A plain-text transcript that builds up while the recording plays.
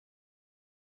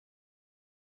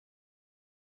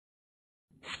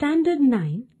Standard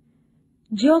 9,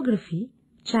 Geography,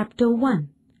 Chapter 1,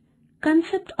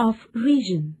 Concept of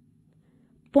Region.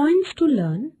 Points to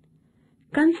learn.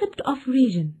 Concept of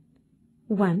region.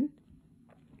 1.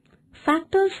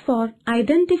 Factors for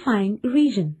identifying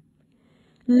region.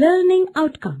 Learning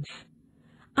outcomes.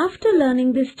 After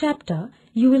learning this chapter,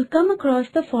 you will come across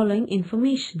the following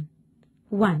information.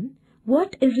 1.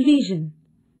 What is region?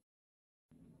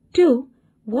 2.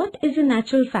 What is a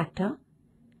natural factor?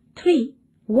 3.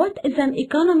 What is an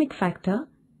economic factor?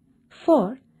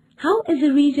 4. How is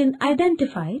a region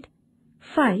identified?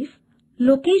 5.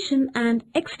 Location and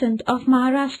extent of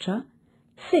Maharashtra.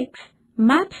 6.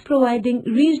 Maps providing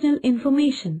regional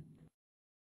information.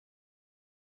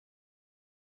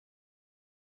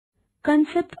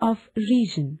 Concept of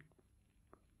region.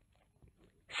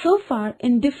 So far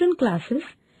in different classes,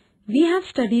 we have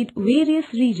studied various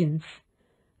regions.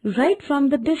 Right from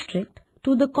the district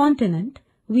to the continent,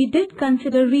 we did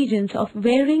consider regions of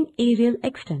varying areal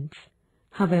extents.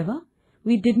 However,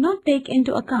 we did not take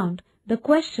into account the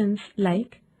questions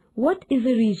like, what is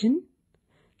a region?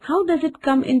 How does it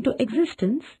come into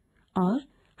existence? Or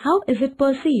how is it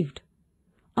perceived?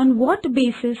 On what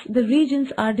basis the regions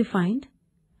are defined?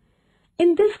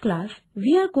 In this class,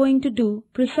 we are going to do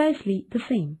precisely the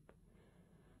same.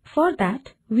 For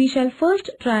that, we shall first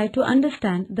try to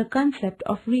understand the concept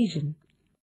of region.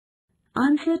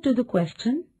 Answer to the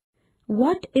question,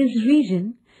 what is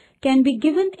region, can be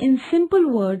given in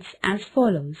simple words as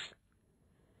follows.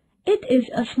 It is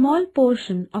a small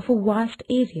portion of a vast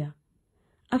area.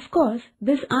 Of course,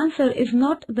 this answer is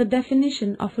not the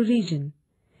definition of a region.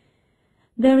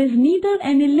 There is neither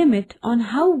any limit on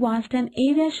how vast an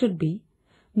area should be,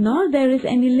 nor there is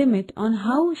any limit on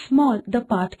how small the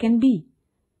part can be.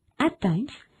 At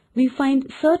times, we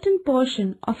find certain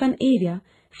portion of an area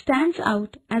stands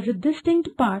out as a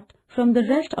distinct part from the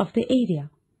rest of the area.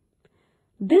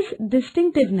 This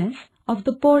distinctiveness of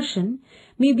the portion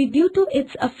may be due to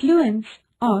its affluence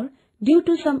or due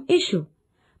to some issue,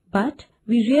 but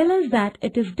we realize that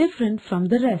it is different from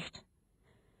the rest.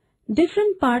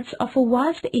 Different parts of a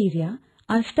vast area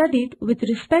are studied with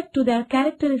respect to their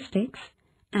characteristics,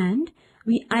 and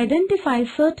we identify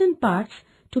certain parts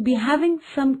to be having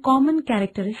some common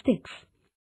characteristics.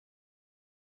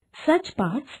 Such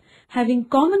parts having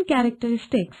common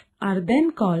characteristics are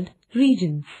then called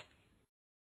regions.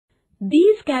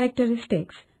 These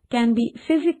characteristics can be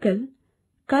physical,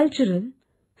 cultural,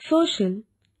 social,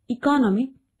 economic,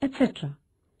 etc.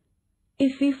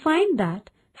 If we find that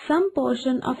some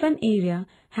portion of an area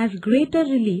has greater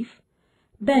relief,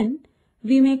 then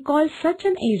we may call such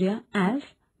an area as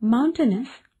mountainous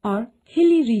or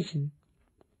hilly region.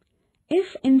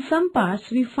 If in some parts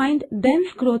we find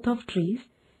dense growth of trees,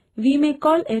 we may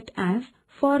call it as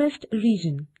forest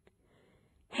region.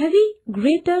 Heavy,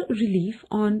 greater relief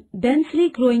on densely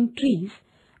growing trees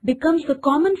becomes the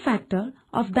common factor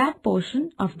of that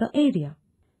portion of the area.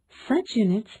 Such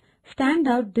units stand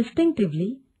out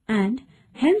distinctively and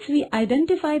hence we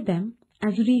identify them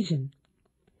as region.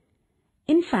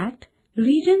 In fact,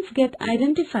 regions get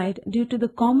identified due to the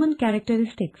common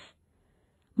characteristics.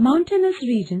 Mountainous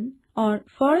region or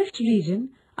forest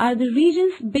region are the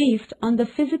regions based on the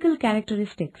physical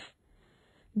characteristics.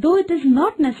 Though it is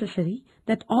not necessary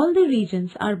that all the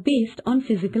regions are based on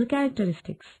physical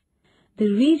characteristics. The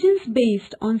regions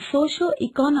based on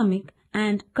socio-economic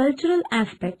and cultural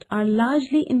aspect are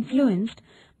largely influenced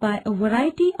by a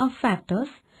variety of factors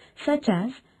such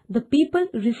as the people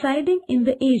residing in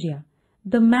the area,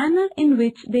 the manner in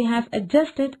which they have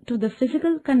adjusted to the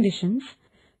physical conditions,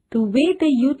 the way they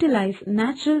utilize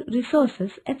natural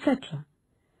resources, etc.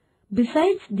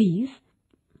 Besides these,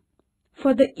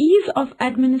 for the ease of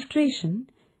administration,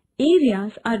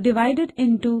 areas are divided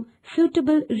into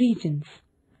suitable regions.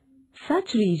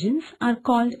 Such regions are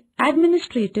called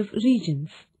administrative regions.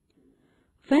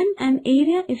 When an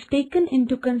area is taken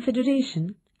into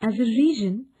consideration as a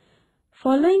region,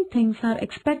 following things are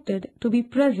expected to be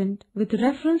present with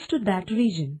reference to that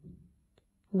region.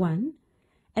 1.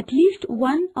 At least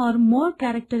one or more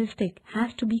characteristic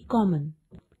has to be common.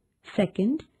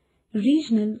 2nd,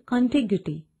 regional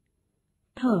contiguity.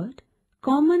 3rd,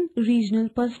 common regional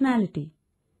personality.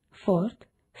 4th,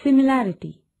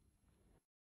 similarity.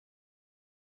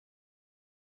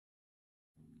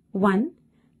 1.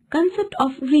 Concept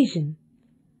of region.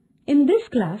 In this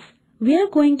class, we are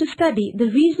going to study the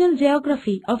regional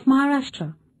geography of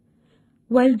Maharashtra.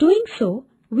 While doing so,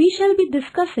 we shall be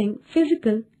discussing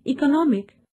physical,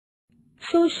 economic,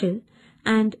 social,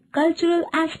 and cultural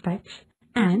aspects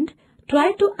and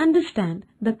try to understand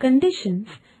the conditions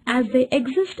as they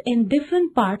exist in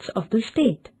different parts of the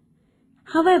state.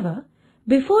 However,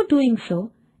 Before doing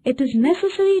so, it is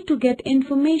necessary to get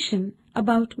information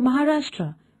about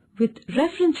Maharashtra with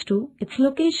reference to its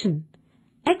location,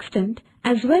 extent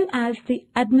as well as the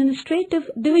administrative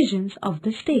divisions of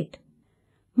the state.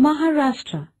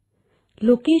 Maharashtra,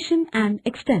 location and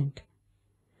extent.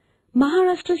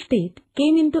 Maharashtra state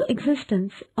came into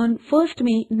existence on 1st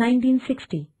May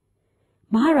 1960.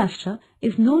 Maharashtra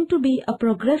is known to be a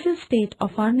progressive state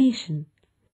of our nation.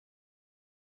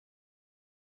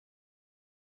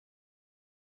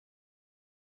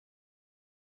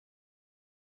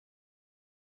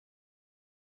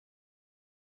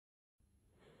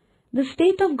 The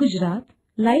state of Gujarat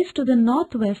lies to the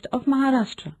northwest of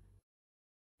Maharashtra.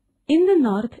 In the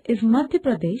north is Madhya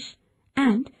Pradesh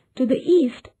and to the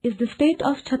east is the state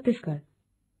of Chhattisgarh.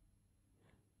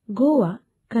 Goa,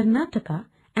 Karnataka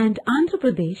and Andhra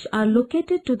Pradesh are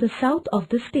located to the south of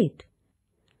the state.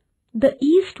 The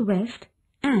east-west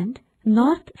and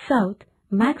north-south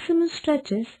maximum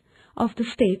stretches of the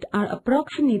state are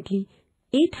approximately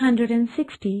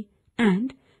 860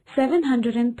 and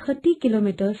 730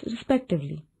 kilometers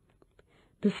respectively.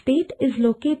 The state is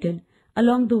located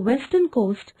along the western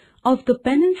coast of the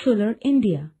peninsular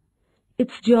India.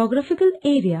 Its geographical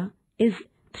area is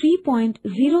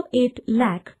 3.08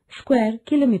 lakh square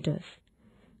kilometers.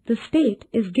 The state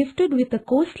is gifted with a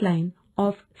coastline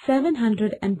of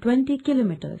 720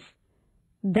 kilometers.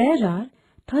 There are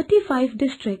 35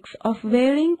 districts of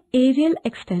varying areal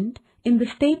extent in the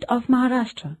state of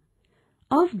Maharashtra.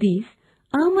 Of these,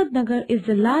 Ahmednagar is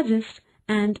the largest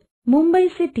and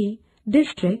Mumbai City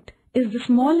district is the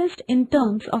smallest in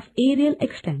terms of areal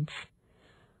extents.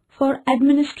 For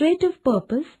administrative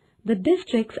purpose, the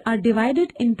districts are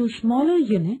divided into smaller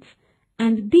units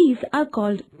and these are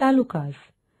called talukas.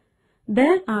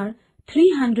 There are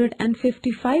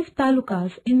 355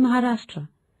 talukas in Maharashtra.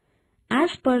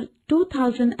 As per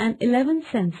 2011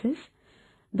 census,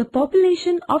 the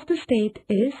population of the state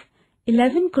is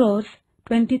 11 crores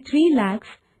 23 lakhs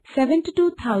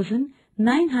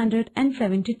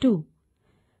 72,972.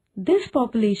 This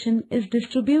population is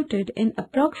distributed in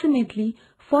approximately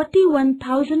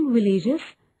 41,000 villages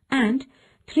and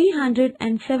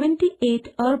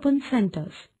 378 urban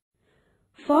centers.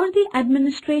 For the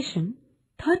administration,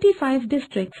 35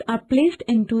 districts are placed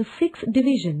into 6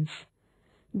 divisions.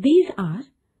 These are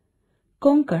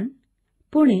Konkan,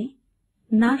 Pune,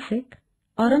 Nasik,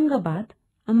 Aurangabad,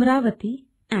 Amravati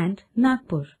and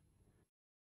Nagpur.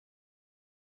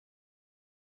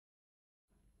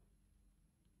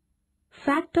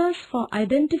 Factors for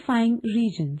identifying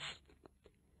regions.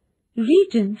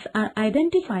 Regions are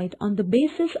identified on the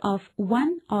basis of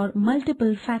one or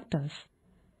multiple factors.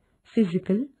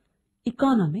 Physical,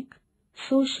 economic,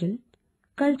 social,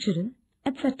 cultural,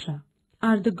 etc.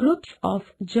 are the groups of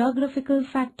geographical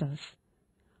factors.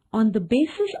 On the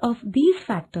basis of these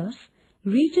factors,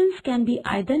 regions can be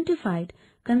identified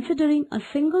considering a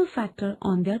single factor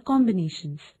on their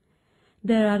combinations.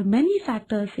 There are many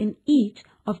factors in each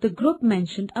of the group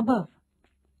mentioned above.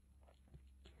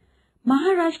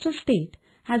 Maharashtra state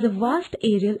has a vast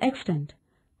areal extent.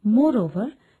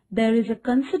 Moreover, there is a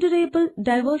considerable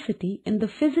diversity in the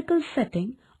physical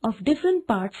setting of different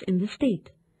parts in the state.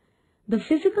 The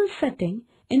physical setting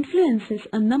influences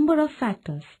a number of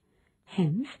factors.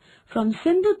 Hence, from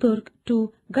Sindhudurg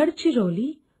to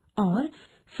Gadchiroli or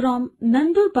from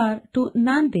Nandurbar to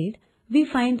Nanded, we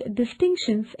find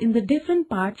distinctions in the different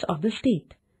parts of the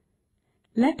state.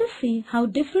 Let us see how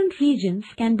different regions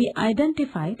can be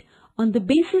identified on the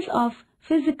basis of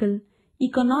physical,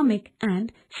 economic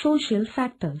and social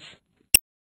factors.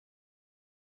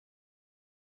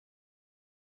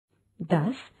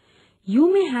 Thus,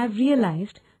 you may have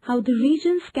realized how the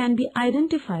regions can be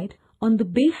identified on the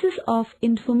basis of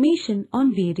information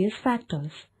on various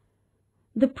factors.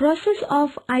 The process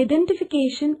of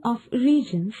identification of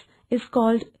regions is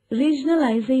called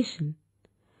regionalization.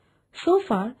 So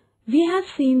far, we have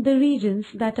seen the regions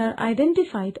that are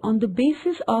identified on the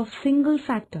basis of single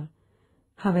factor.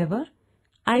 However,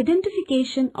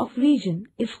 identification of region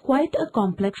is quite a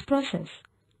complex process.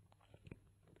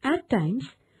 At times,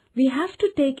 we have to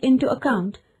take into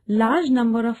account large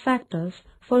number of factors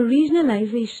for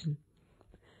regionalization.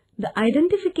 The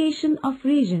identification of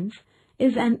regions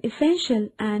is an essential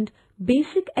and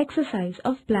basic exercise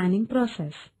of planning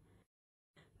process.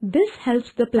 This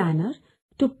helps the planner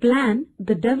to plan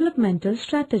the developmental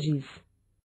strategies.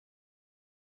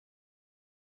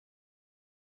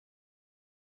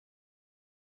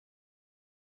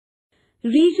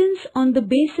 Regions on the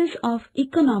basis of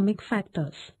economic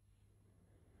factors.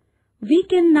 We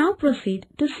can now proceed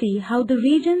to see how the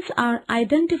regions are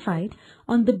identified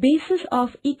on the basis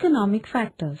of economic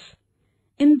factors.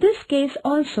 In this case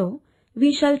also,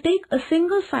 we shall take a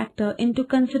single factor into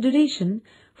consideration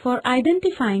for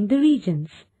identifying the regions.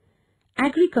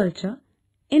 Agriculture,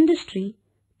 industry,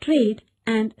 trade,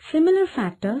 and similar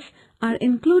factors are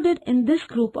included in this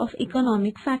group of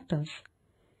economic factors.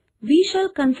 We shall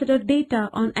consider data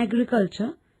on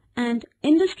agriculture and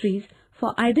industries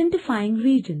for identifying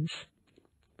regions.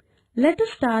 Let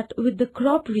us start with the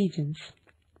crop regions.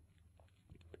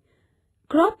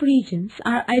 Crop regions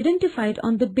are identified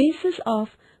on the basis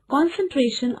of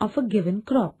concentration of a given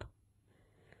crop.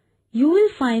 You will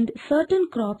find certain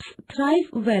crops thrive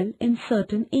well in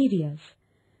certain areas.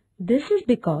 This is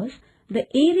because the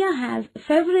area has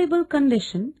favorable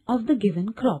condition of the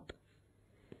given crop.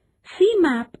 See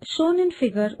map shown in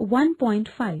figure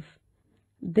 1.5.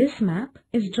 This map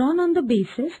is drawn on the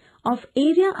basis of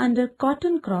area under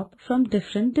cotton crop from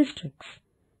different districts.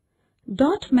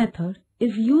 Dot method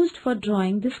is used for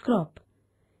drawing this crop.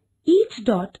 Each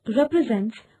dot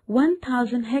represents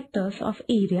 1000 hectares of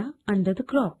area under the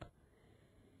crop.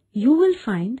 You will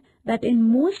find that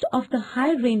in most of the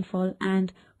high rainfall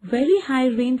and very high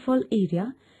rainfall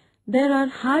area, there are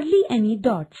hardly any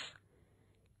dots.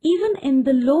 Even in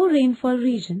the low rainfall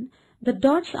region, the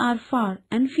dots are far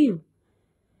and few.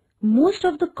 Most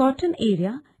of the cotton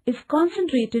area is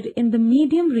concentrated in the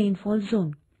medium rainfall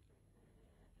zone.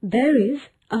 There is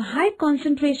a high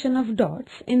concentration of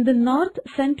dots in the north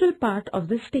central part of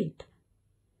the state.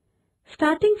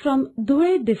 Starting from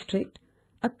Dhule district,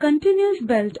 a continuous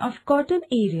belt of cotton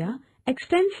area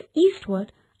extends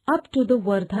eastward up to the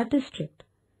Wardha district.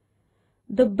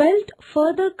 The belt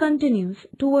further continues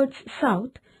towards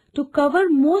south to cover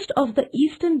most of the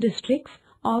eastern districts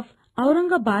of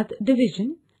Aurangabad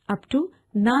division up to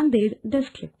Nanded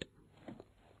district.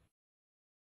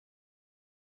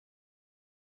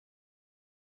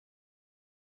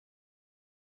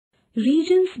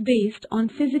 Regions based on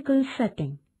physical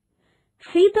setting.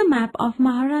 See the map of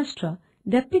Maharashtra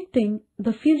depicting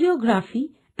the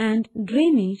physiography and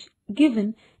drainage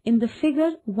given in the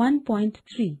figure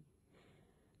 1.3.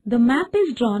 The map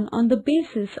is drawn on the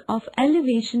basis of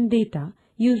elevation data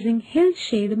using hill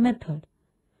shade method.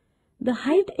 The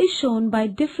height is shown by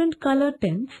different color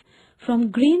tints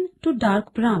from green to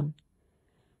dark brown.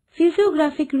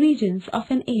 Physiographic regions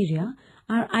of an area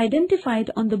are identified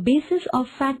on the basis of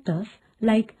factors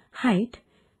like height,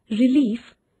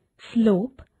 relief,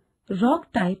 slope,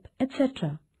 rock type,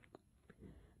 etc.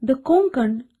 The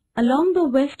Konkan along the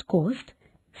west coast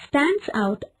stands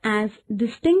out as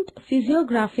distinct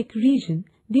physiographic region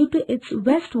due to its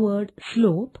westward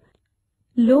slope,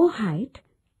 low height,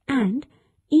 and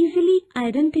easily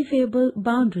identifiable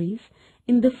boundaries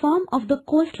in the form of the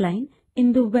coastline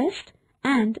in the west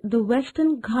and the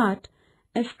Western Ghat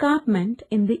escarpment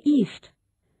in the east.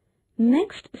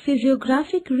 Next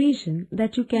physiographic region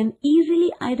that you can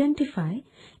easily identify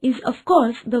is of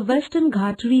course the Western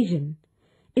Ghat region.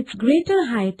 Its greater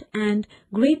height and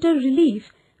greater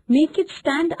relief make it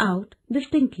stand out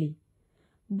distinctly.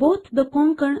 Both the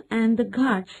Konkan and the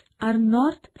Ghats are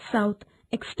north-south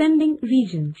extending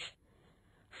regions.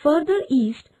 Further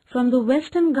east from the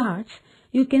Western Ghats,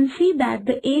 you can see that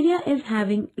the area is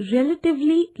having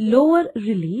relatively lower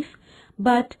relief,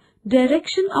 but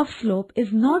direction of slope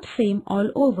is not same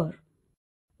all over.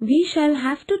 We shall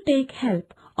have to take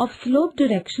help of slope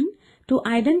direction to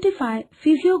identify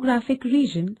physiographic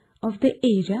region of the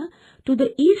area to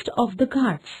the east of the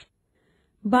Ghats.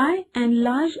 By and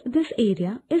large, this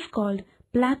area is called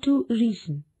plateau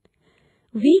region.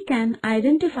 We can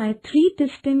identify three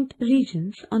distinct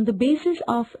regions on the basis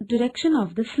of direction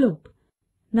of the slope.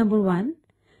 Number 1.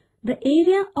 The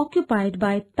area occupied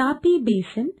by Tapi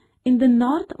Basin in the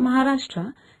North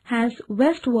Maharashtra has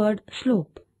westward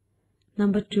slope.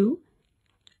 Number 2.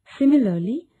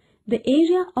 Similarly, the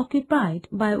area occupied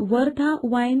by Wardha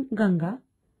Wine Ganga,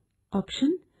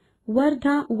 option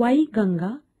Wardha Vai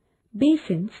Ganga,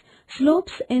 basins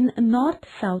slopes in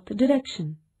north-south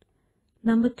direction.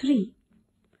 Number 3.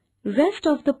 Rest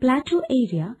of the plateau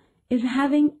area is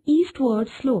having eastward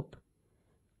slope.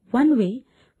 One way,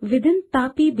 within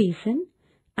Tapi Basin,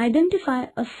 identify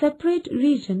a separate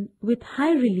region with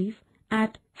high relief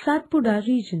at Satpura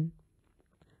region.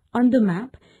 On the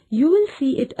map, you will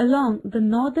see it along the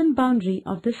northern boundary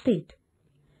of the state.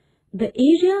 The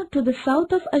area to the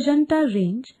south of Ajanta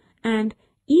range and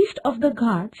east of the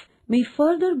Ghats may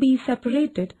further be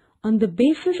separated on the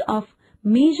basis of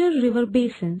major river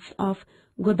basins of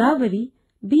Godavari,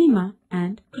 Bhima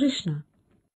and Krishna.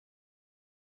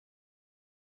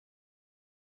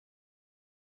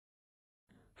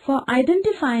 For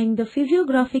identifying the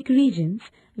physiographic regions,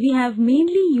 we have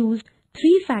mainly used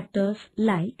three factors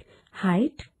like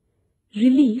height,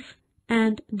 relief,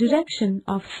 and direction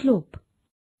of slope.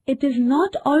 It is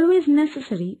not always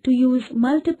necessary to use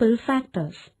multiple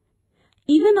factors.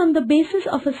 Even on the basis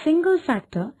of a single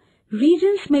factor,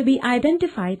 regions may be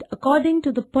identified according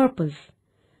to the purpose.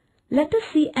 Let us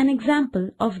see an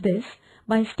example of this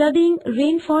by studying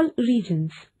rainfall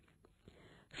regions.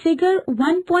 Figure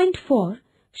 1.4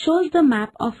 shows the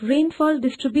map of rainfall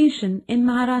distribution in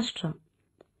Maharashtra.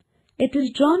 It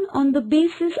is drawn on the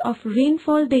basis of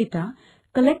rainfall data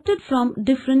collected from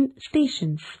different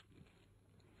stations.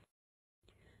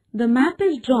 The map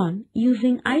is drawn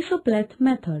using isopleth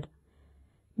method.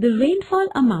 The rainfall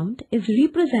amount is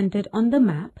represented on the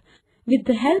map with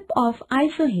the help of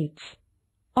isoheights.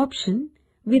 Option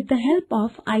with the help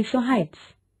of isoheights.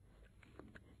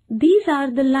 These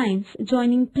are the lines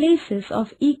joining places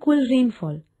of equal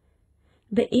rainfall.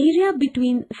 The area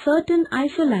between certain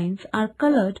isolines are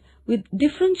colored with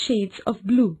different shades of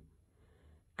blue.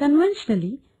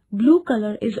 Conventionally, blue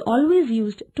color is always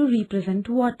used to represent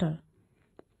water.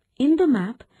 In the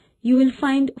map, you will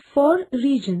find 4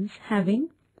 regions having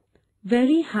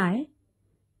very high,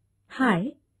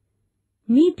 high,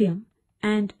 medium,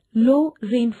 and low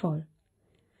rainfall.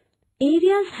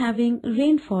 Areas having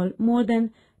rainfall more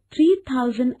than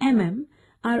 3000 mm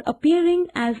are appearing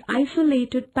as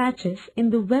isolated patches in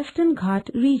the Western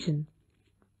Ghat region.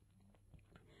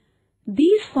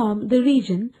 These form the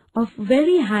region of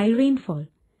very high rainfall.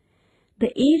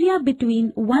 The area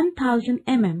between 1000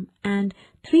 mm and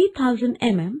 3000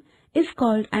 mm is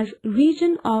called as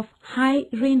region of high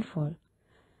rainfall.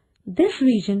 This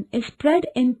region is spread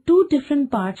in 2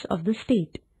 different parts of the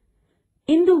state.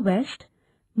 In the west,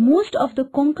 most of the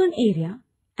Konkan area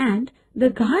and the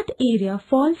Ghat area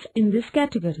falls in this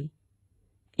category.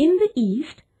 In the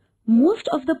east, most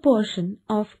of the portion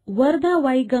of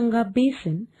Wardha-Vaiganga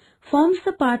basin forms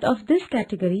the part of this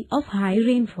category of high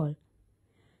rainfall.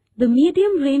 The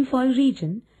medium rainfall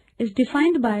region is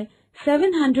defined by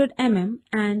 700 mm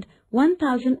and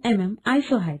 1000 mm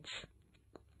isoheights.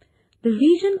 The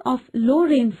region of low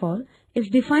rainfall is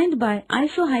defined by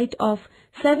isoheight of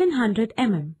 700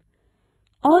 mm.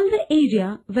 All the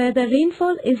area where the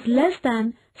rainfall is less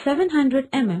than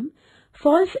 700 mm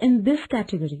falls in this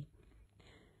category.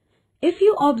 If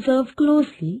you observe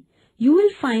closely, you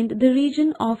will find the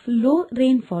region of low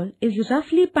rainfall is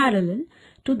roughly parallel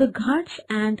to the Ghats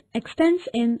and extends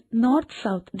in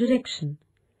north-south direction.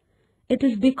 It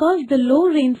is because the low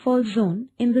rainfall zone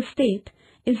in the state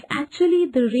is actually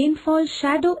the rainfall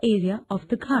shadow area of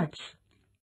the Ghats.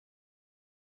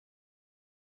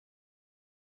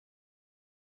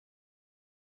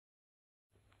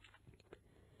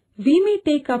 We may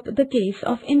take up the case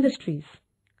of industries.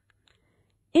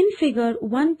 In figure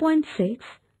 1.6,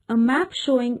 a map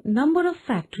showing number of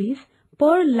factories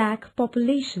per lakh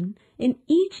population in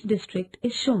each district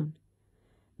is shown.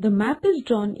 The map is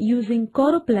drawn using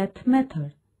choropleth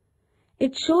method.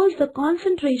 It shows the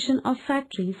concentration of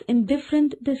factories in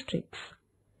different districts.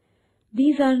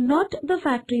 These are not the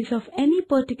factories of any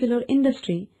particular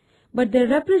industry, but they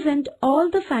represent all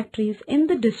the factories in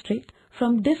the district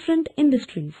from different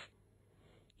industries.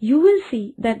 You will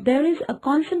see that there is a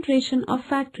concentration of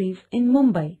factories in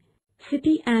Mumbai,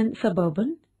 city and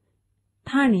suburban,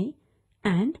 Thane,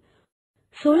 and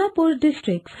Solapur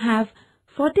districts have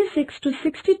 46 to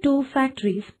 62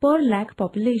 factories per lakh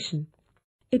population.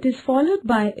 It is followed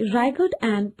by Raigad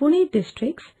and Pune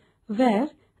districts where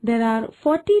there are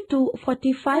 40 to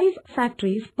 45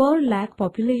 factories per lakh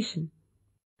population.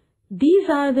 These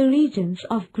are the regions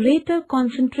of greater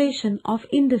concentration of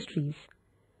industries.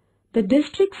 The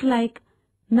districts like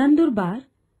Nandurbar,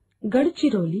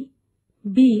 Gadchiroli,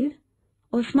 Bir,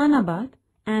 Osmanabad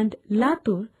and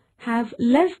Latur have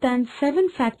less than 7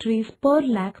 factories per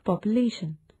lakh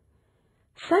population.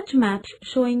 Such maps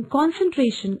showing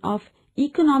concentration of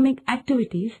economic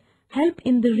activities help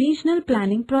in the regional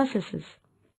planning processes.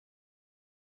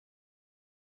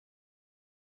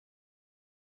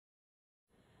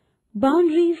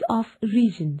 Boundaries of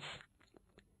regions.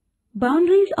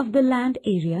 Boundaries of the land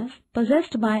areas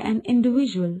possessed by an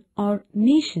individual or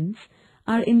nations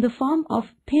are in the form of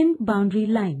thin boundary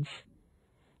lines.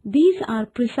 These are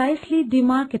precisely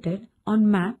demarcated on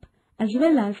map as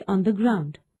well as on the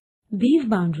ground. These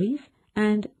boundaries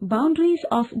and boundaries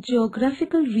of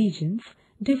geographical regions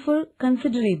differ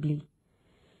considerably.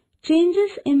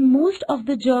 Changes in most of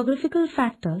the geographical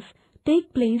factors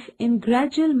take place in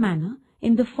gradual manner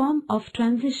in the form of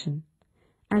transition.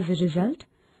 As a result,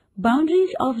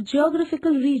 boundaries of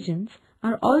geographical regions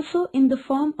are also in the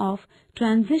form of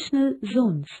transitional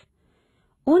zones.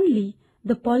 Only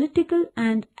the political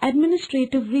and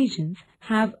administrative regions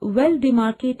have well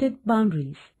demarcated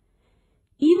boundaries.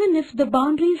 Even if the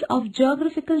boundaries of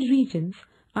geographical regions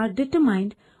are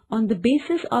determined on the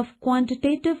basis of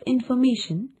quantitative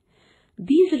information,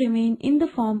 these remain in the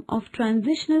form of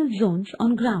transitional zones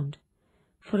on ground.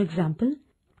 For example,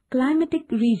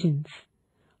 climatic regions.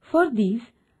 For these,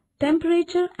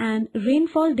 temperature and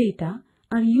rainfall data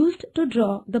are used to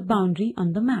draw the boundary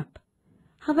on the map.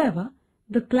 However,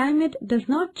 the climate does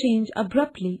not change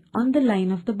abruptly on the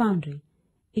line of the boundary.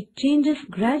 It changes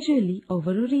gradually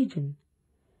over a region.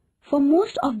 For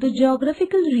most of the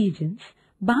geographical regions,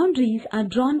 boundaries are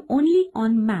drawn only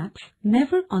on maps,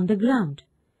 never on the ground.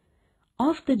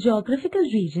 Of the geographical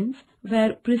regions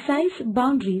where precise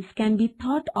boundaries can be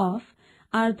thought of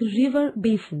are the river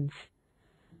basins.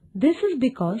 This is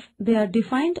because they are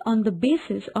defined on the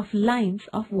basis of lines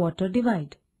of water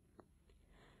divide.